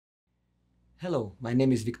Hello, my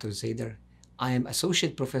name is Victor Zeder. I am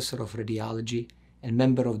Associate Professor of Radiology and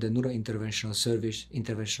member of the Neurointerventional Service,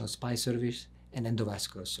 Interventional Spine Service, and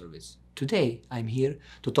Endovascular Service. Today, I'm here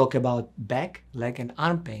to talk about back, leg, and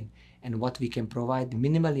arm pain and what we can provide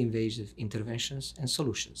minimally invasive interventions and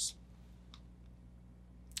solutions.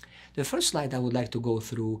 The first slide I would like to go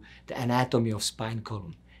through the anatomy of spine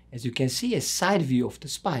column. As you can see, a side view of the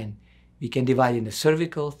spine, we can divide in the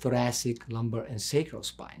cervical, thoracic, lumbar, and sacral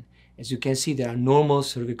spine. As you can see, there are normal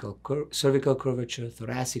cervical curvature,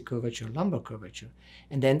 thoracic curvature, lumbar curvature,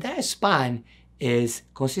 and the entire spine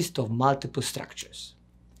consists of multiple structures.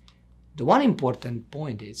 The one important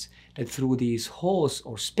point is that through these holes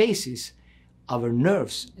or spaces, our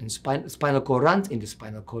nerves and spinal cord runs in the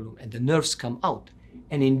spinal column and the nerves come out.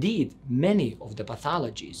 And indeed, many of the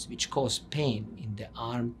pathologies which cause pain in the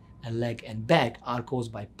arm and leg and back are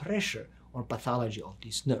caused by pressure or pathology of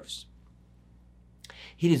these nerves.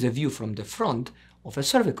 Here is a view from the front of a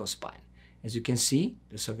cervical spine. As you can see,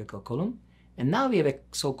 the cervical column. And now we have a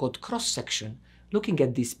so-called cross-section looking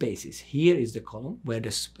at these spaces. Here is the column where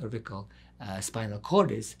the cervical spinal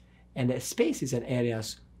cord is, and the spaces and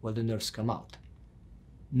areas where the nerves come out.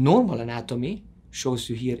 Normal anatomy shows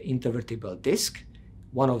you here intervertebral disc.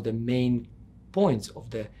 One of the main points of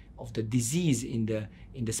the disease in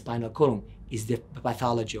the spinal column is the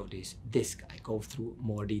pathology of this disc. I go through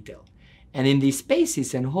more detail. And in these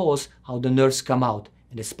spaces and holes, how the nerves come out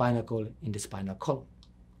in the spinal column.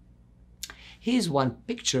 Here's one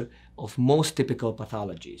picture of most typical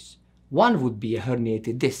pathologies. One would be a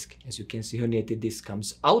herniated disc. As you can see, herniated disc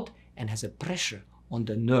comes out and has a pressure on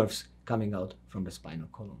the nerves coming out from the spinal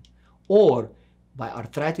column. Or by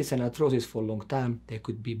arthritis and arthrosis for a long time, there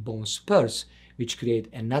could be bone spurs, which create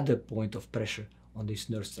another point of pressure on these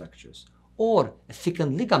nerve structures. Or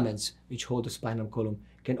thickened ligaments, which hold the spinal column,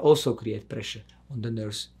 can also create pressure on the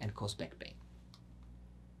nerves and cause back pain.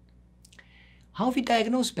 How we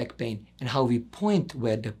diagnose back pain and how we point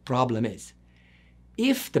where the problem is.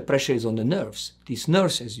 If the pressure is on the nerves, these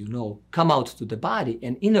nerves, as you know, come out to the body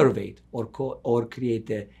and innervate or create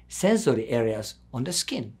the sensory areas on the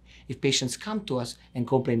skin. If patients come to us and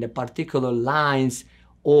complain the particular lines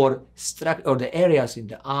or the areas in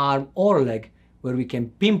the arm or leg where we can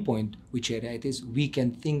pinpoint which area it is, we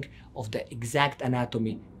can think of the exact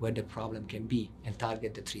anatomy where the problem can be and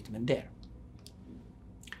target the treatment there.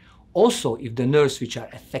 Also, if the nerves which are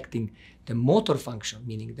affecting the motor function,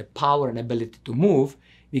 meaning the power and ability to move,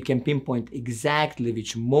 we can pinpoint exactly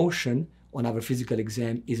which motion on our physical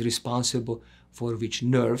exam is responsible for which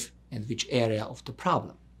nerve and which area of the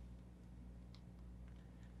problem.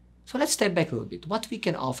 So let's step back a little bit. What we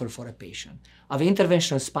can offer for a patient. Our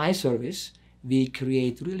interventional spine service, we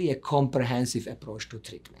create really a comprehensive approach to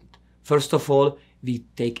treatment. First of all, we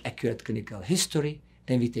take accurate clinical history,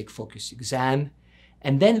 then we take focus exam,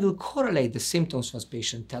 and then we'll correlate the symptoms what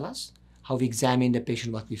patient tell us, how we examine the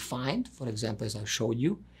patient, what we find. For example, as I showed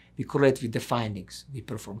you, we correlate with the findings. We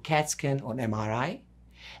perform CAT scan or MRI,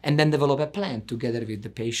 and then develop a plan together with the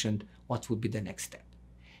patient, what would be the next step.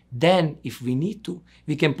 Then, if we need to,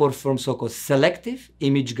 we can perform so-called selective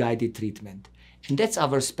image-guided treatment. And that's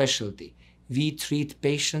our specialty. We treat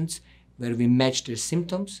patients where we match their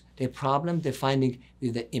symptoms, their problem, their finding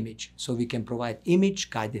with the image. So we can provide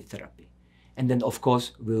image-guided therapy. And then, of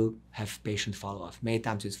course, we'll have patient follow-up. Many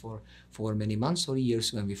times it's for many months or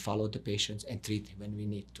years when we follow the patients and treat when we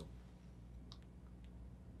need to.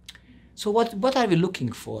 So what are we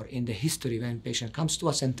looking for in the history when a patient comes to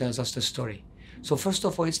us and tells us the story? So first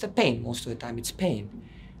of all, it's the pain. Most of the time it's pain.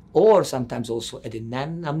 Or sometimes also added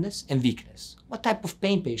numbness and weakness. What type of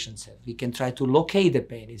pain patients have? We can try to locate the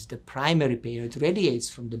pain. Is the primary pain? It radiates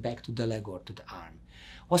from the back to the leg or to the arm.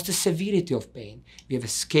 What's the severity of pain? We have a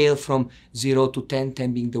scale from 0 to 10,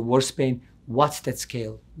 10 being the worst pain. What's that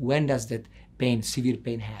scale? When does that pain, severe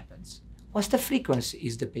pain happens? What's the frequency?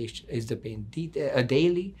 Is the pain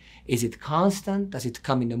daily? Is it constant? Does it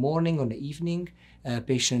come in the morning or the evening?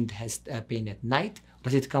 Patient has pain at night.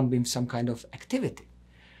 Does it come with some kind of activity?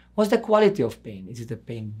 What's the quality of pain? Is it a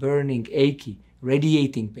pain burning, achy,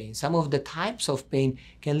 radiating pain? Some of the types of pain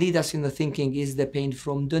can lead us into thinking, is the pain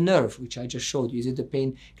from the nerve, which I just showed you? Is it the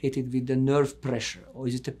pain created with the nerve pressure? Or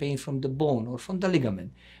is it the pain from the bone or from the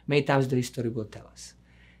ligament? Many times the history will tell us.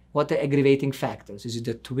 What are aggravating factors? Is it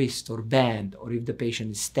a twist or bend, or if the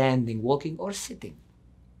patient is standing, walking, or sitting?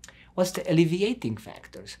 What's the alleviating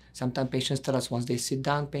factors? Sometimes patients tell us once they sit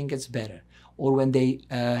down, pain gets better. Or when they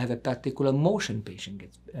have a particular motion, pain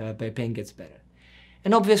gets better.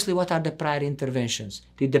 And obviously, what are the prior interventions?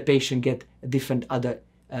 Did the patient get different other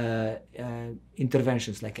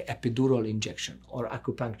interventions like an epidural injection or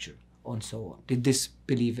acupuncture and so on. Did this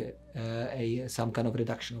relieve some kind of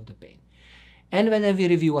reduction of the pain? And then we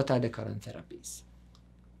review what are the current therapies.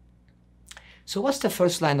 So what's the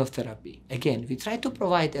first line of therapy? Again, we try to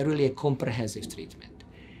provide a comprehensive treatment.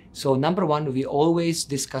 So number one, we always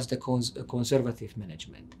discuss the conservative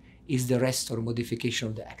management. Is the rest or modification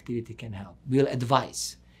of the activity can help? We'll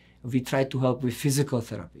advise. We try to help with physical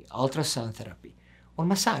therapy, ultrasound therapy, or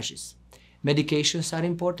massages. Medications are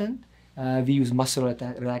important. We use muscle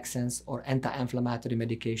relaxants or anti-inflammatory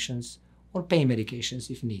medications or pain medications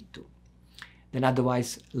if need to. Then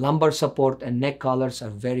otherwise, lumbar support and neck collars are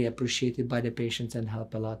very appreciated by the patients and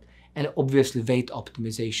help a lot. And obviously, weight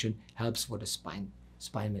optimization helps for the spine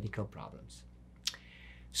medical problems.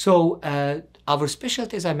 So our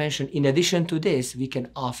specialty, as I mentioned, in addition to this, we can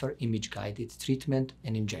offer image-guided treatment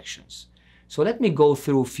and injections. So let me go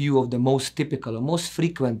through a few of the most typical or most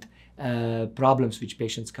frequent problems which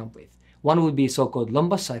patients come with. One would be so-called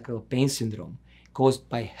lumbosacral pain syndrome caused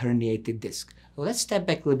by herniated disc. So let's step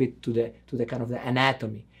back a little bit to the kind of the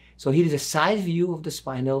anatomy. So here is a side view of the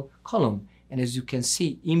spinal column. And as you can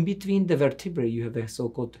see, in between the vertebrae, you have a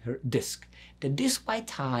so-called disc. The disc by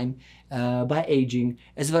time, by aging,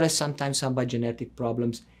 as well as sometimes some by genetic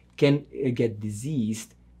problems, can get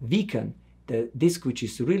diseased, weaken. The disc, which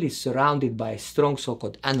is really surrounded by a strong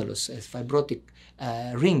so-called annulus, a fibrotic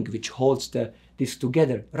ring which holds the disc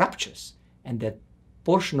together, ruptures, and that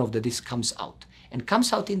portion of the disc comes out. And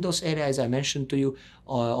comes out in those areas I mentioned to you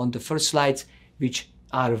on the first slides, which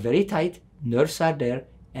are very tight, nerves are there,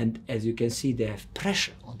 and as you can see, they have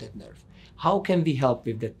pressure on that nerve. How can we help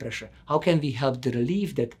with that pressure? How can we help to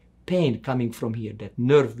relieve that pain coming from here, that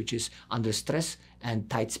nerve which is under stress and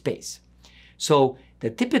tight space? So the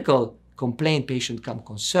typical complaint patient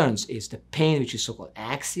concerns is the pain which is so-called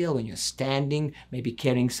axial when you're standing, maybe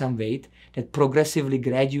carrying some weight, that progressively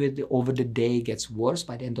gradually over the day gets worse.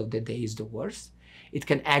 By the end of the day is the worst. It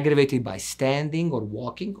can aggravate it by standing or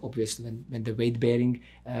walking, obviously when the weight-bearing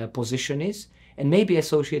position is, and may be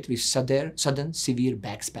associated with sudden severe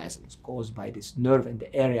back spasms caused by this nerve in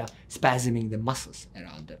the area spasming the muscles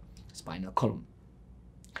around the spinal column.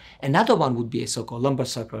 Another one would be a so-called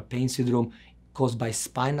lumbosacral pain syndrome caused by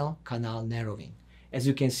spinal canal narrowing. As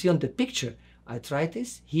you can see on the picture,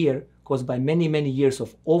 arthritis here caused by many, many years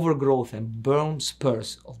of overgrowth and bone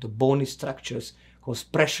spurs of the bony structures cause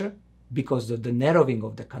pressure because of the narrowing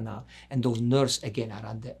of the canal, and those nerves again are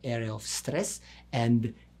under the area of stress,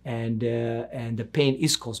 and the pain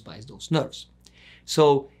is caused by those nerves.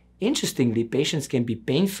 So interestingly, patients can be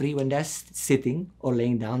pain-free when they're sitting or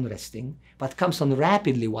laying down resting, but comes on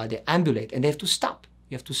rapidly while they ambulate, and they have to stop.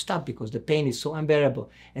 You have to stop because the pain is so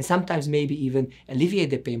unbearable, and sometimes maybe even alleviate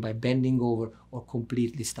the pain by bending over or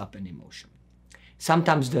completely stop any motion.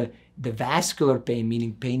 Sometimes the vascular pain,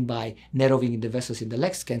 meaning pain by narrowing in the vessels in the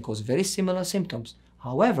legs, can cause very similar symptoms.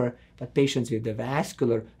 However, but patients with the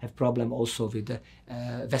vascular have problem also with the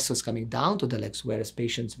vessels coming down to the legs, whereas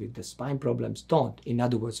patients with the spine problems don't. In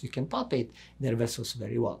other words, we can palpate their vessels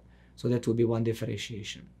very well. So that will be one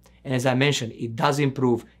differentiation. And as I mentioned, it does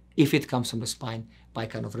improve if it comes from the spine by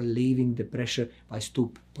kind of relieving the pressure by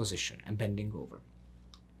stoop position and bending over.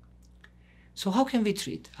 So how can we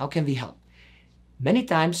treat? How can we help? Many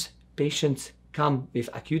times patients come with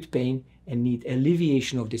acute pain and need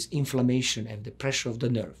alleviation of this inflammation and the pressure of the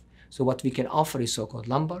nerve. So what we can offer is so-called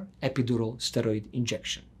lumbar epidural steroid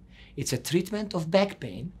injection. It's a treatment of back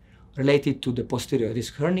pain related to the posterior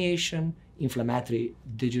disc herniation, inflammatory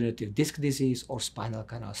degenerative disc disease, or spinal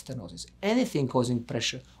canal stenosis, anything causing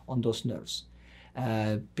pressure on those nerves.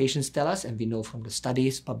 Patients tell us, and we know from the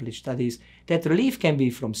studies, published studies, that relief can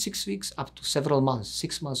be from 6 weeks up to several months,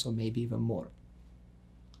 6 months or maybe even more.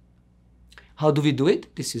 How do we do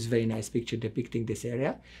it? This is a very nice picture depicting this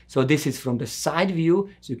area. So this is from the side view.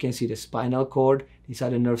 So you can see the spinal cord. These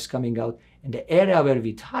are the nerves coming out. And the area where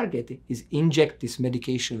we target is inject this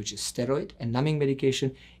medication, which is steroid and numbing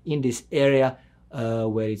medication, in this area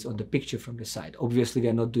where it's on the picture from the side. Obviously, we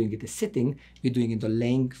are not doing it as sitting. We're doing it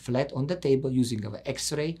laying flat on the table using our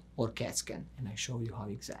X-ray or CAT scan. And I show you how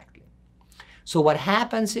exactly. So what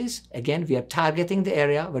happens is, again, we are targeting the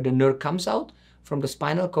area where the nerve comes out from the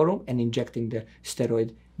spinal column and injecting the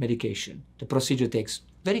steroid medication. The procedure takes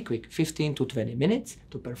very quick, 15 to 20 minutes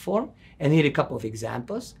to perform. And here are a couple of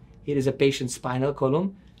examples. Here is a patient's spinal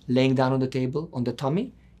column laying down on the table, on the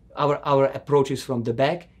tummy. Our approach is from the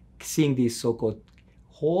back, seeing these so-called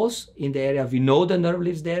holes in the area. We know the nerve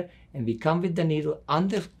lives there, and we come with the needle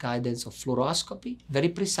under guidance of fluoroscopy, very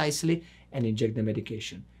precisely, and inject the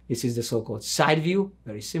medication. This is the so-called side view,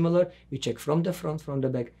 very similar. We check from the front, from the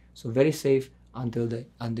back, so very safe under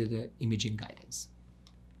the imaging guidance.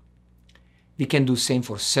 We can do same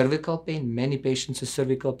for cervical pain. Many patients have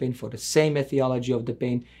cervical pain for the same etiology of the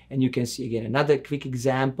pain. And you can see again another quick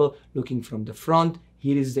example looking from the front.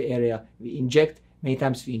 Here is the area we inject. Many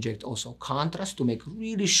times we inject also contrast to make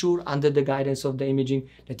really sure under the guidance of the imaging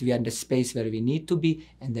that we are in the space where we need to be,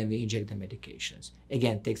 and then we inject the medications.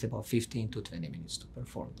 Again, it takes about 15 to 20 minutes to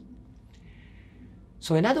perform.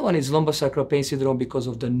 So another one is lumbosacral pain syndrome because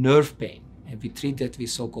of the nerve pain, and we treat that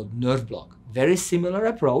with so-called nerve block. Very similar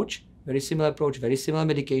approach, very similar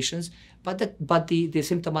medications, but the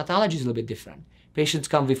symptomatology is a little bit different. Patients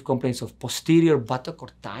come with complaints of posterior buttock or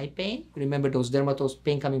thigh pain. Remember those dermatose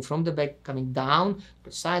pain coming from the back, coming down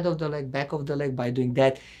the side of the leg, back of the leg. By doing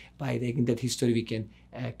that, by taking that history, we can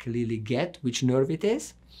clearly get which nerve it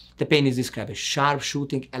is. The pain is described as sharp,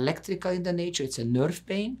 shooting, electrical in the nature. It's a nerve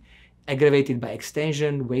pain, aggravated by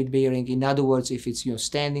extension, weight bearing. In other words, if it's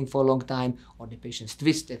standing for a long time or the patient's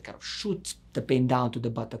twist, that kind of shoots the pain down to the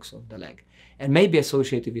buttocks of the leg, and may be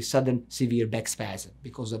associated with sudden severe back spasm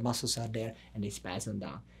because the muscles are there and they spasm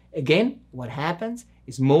down. Again, what happens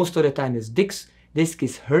is most of the time this disc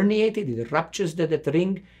is herniated, it ruptures that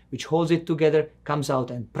ring which holds it together, comes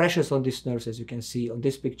out and pressures on this nerve, as you can see on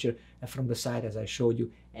this picture from the side as I showed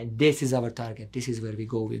you. And this is our target. This is where we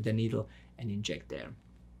go with the needle and inject there.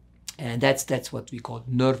 And that's what we call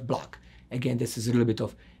nerve block. Again, this is a little bit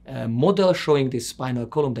of a model showing this spinal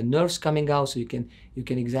column, the nerves coming out, so you can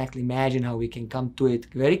exactly imagine how we can come to it,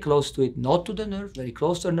 very close to it, not to the nerve, very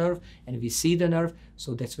close to the nerve, and we see the nerve,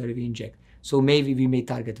 so that's where we inject. So maybe we may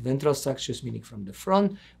target ventral structures, meaning from the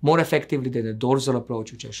front, more effectively than the dorsal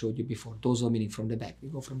approach, which I showed you before. Dorsal meaning from the back. We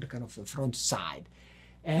go from the kind of the front side.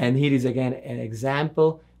 And here is again an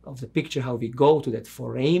example of the picture how we go to that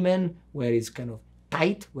foramen, where it's kind of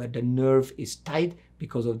tight, where the nerve is tight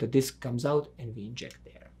because of the disc comes out, and we inject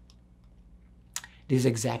there. This is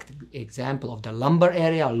exact example of the lumbar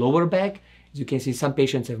area, lower back. As you can see, some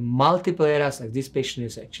patients have multiple areas, like this patient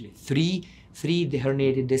is actually three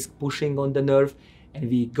herniated discs pushing on the nerve, and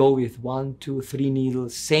we go with 1, 2, 3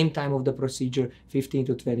 needles, same time of the procedure, 15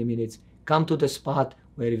 to 20 minutes, come to the spot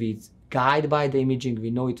where we guide by the imaging,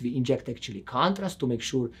 we know it, we inject actually contrast to make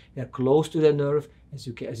sure we are close to the nerve,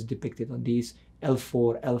 as depicted on these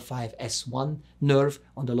L4, L5, S1 nerve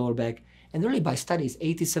on the lower back. And really by studies,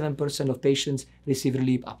 87% of patients receive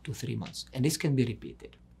relief up to 3 months, and this can be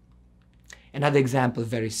repeated. Another example,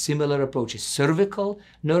 very similar approach, is cervical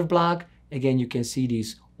nerve block. Again, you can see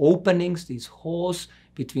these openings, these holes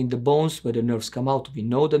between the bones where the nerves come out. We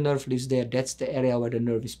know the nerve is there. That's the area where the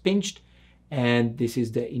nerve is pinched. And this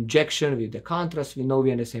is the injection with the contrast. We know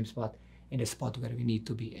we're in the same spot, in the spot where we need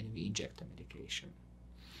to be, and we inject the medication.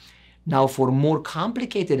 Now, for more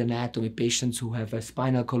complicated anatomy, patients who have a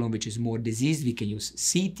spinal column which is more diseased, we can use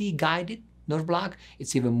CT-guided nerve block.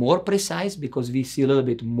 It's even more precise because we see a little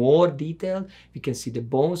bit more detail. We can see the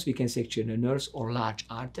bones, we can see actually the nerves or large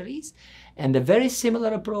arteries. And a very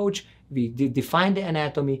similar approach, we define the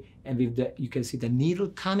anatomy, and with you can see the needle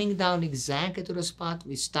coming down exactly to the spot.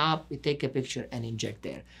 We stop, we take a picture and inject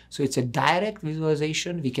there. So it's a direct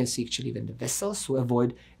visualization. We can see actually even the vessels to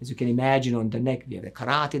avoid, as you can imagine on the neck, we have a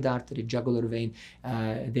carotid artery, jugular vein,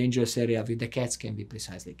 dangerous area. With the CAT scan, we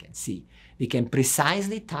precisely can see. We can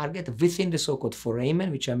precisely target within the so-called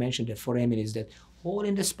foramen, which I mentioned. The foramen is that hole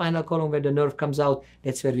in the spinal column where the nerve comes out.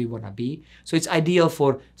 That's where we want to be. So it's ideal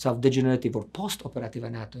for self-degenerative or post-operative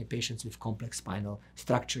anatomy patients with complex spinal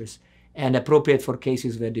structures, and appropriate for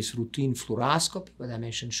cases where this routine fluoroscopy, what I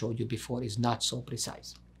mentioned, showed you before, is not so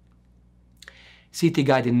precise.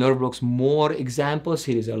 CT-guided nerve blocks, more examples.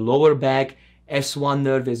 Here is a lower back, S1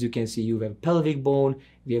 nerve. As you can see, you have pelvic bone,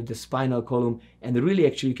 we have the spinal column, and really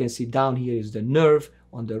actually you can see down here is the nerve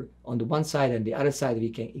on the one side, and the other side we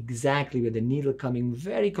can exactly with the needle coming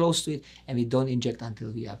very close to it, and we don't inject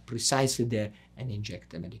until we are precisely there and inject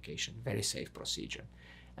the medication. Very safe procedure.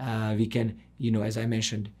 We can, as I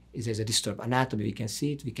mentioned, is there's a disturbed anatomy, we can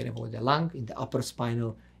see it, we can avoid the lung in the upper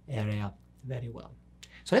spinal area very well.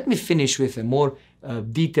 So let me finish with a more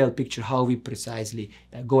detailed picture how we precisely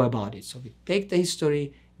go about it. So we take the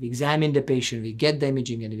history, we examine the patient, we get the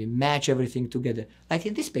imaging, and we match everything together. Like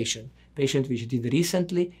in this patient which did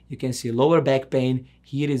recently, you can see lower back pain.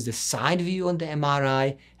 Here is the side view on the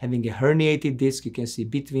MRI, having a herniated disc. You can see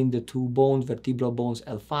between the two bones, vertebral bones,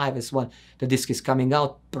 L5, S1, the disc is coming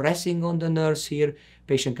out, pressing on the nerves here.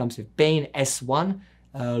 Patient comes with pain, S1,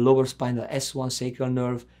 lower spinal S1 sacral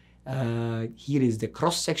nerve. Here is the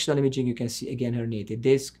cross-sectional imaging. You can see again herniated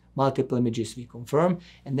disc, multiple images we confirm,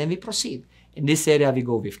 and then we proceed. In this area we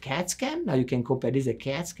go with CAT scan. Now you can compare this a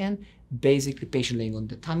CAT scan, basically patient laying on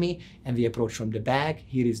the tummy, and we approach from the back.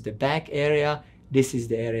 Here is the back area, this is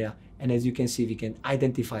the area. And as you can see, we can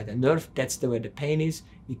identify the nerve. That's where the pain is.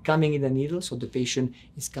 We're coming in the needle, so the patient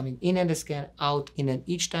is coming in and the scan, out, in, and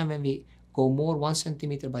each time when we go more 1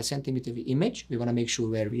 centimeter by centimeter we image, we want to make sure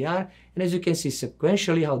where we are. And as you can see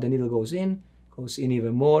sequentially how the needle goes in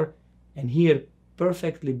even more. And here,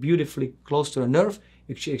 perfectly, beautifully close to the nerve,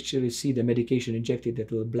 you actually see the medication injected.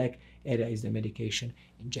 That little black area is the medication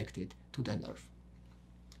injected to the nerve.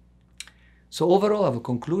 So overall, our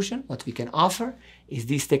conclusion, what we can offer is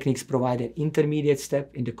these techniques provide an intermediate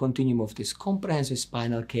step in the continuum of this comprehensive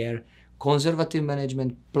spinal care, conservative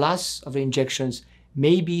management plus of injections,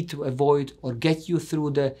 maybe to avoid or get you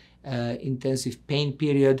through the intensive pain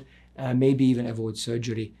period, maybe even avoid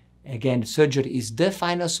surgery. Again, surgery is the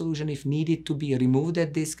final solution if needed to be remove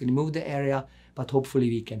that disc, remove the area, but hopefully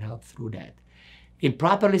we can help through that. In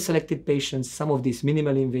properly selected patients, some of these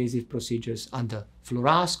minimally invasive procedures under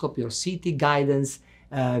fluoroscopy or CT guidance,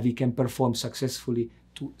 we can perform successfully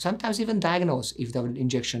to sometimes even diagnose. If the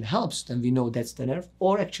injection helps, then we know that's the nerve,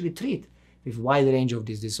 or actually treat with a wide range of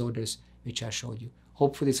these disorders which I showed you.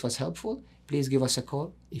 Hopefully this was helpful. Please give us a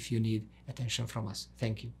call if you need attention from us.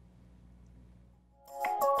 Thank you.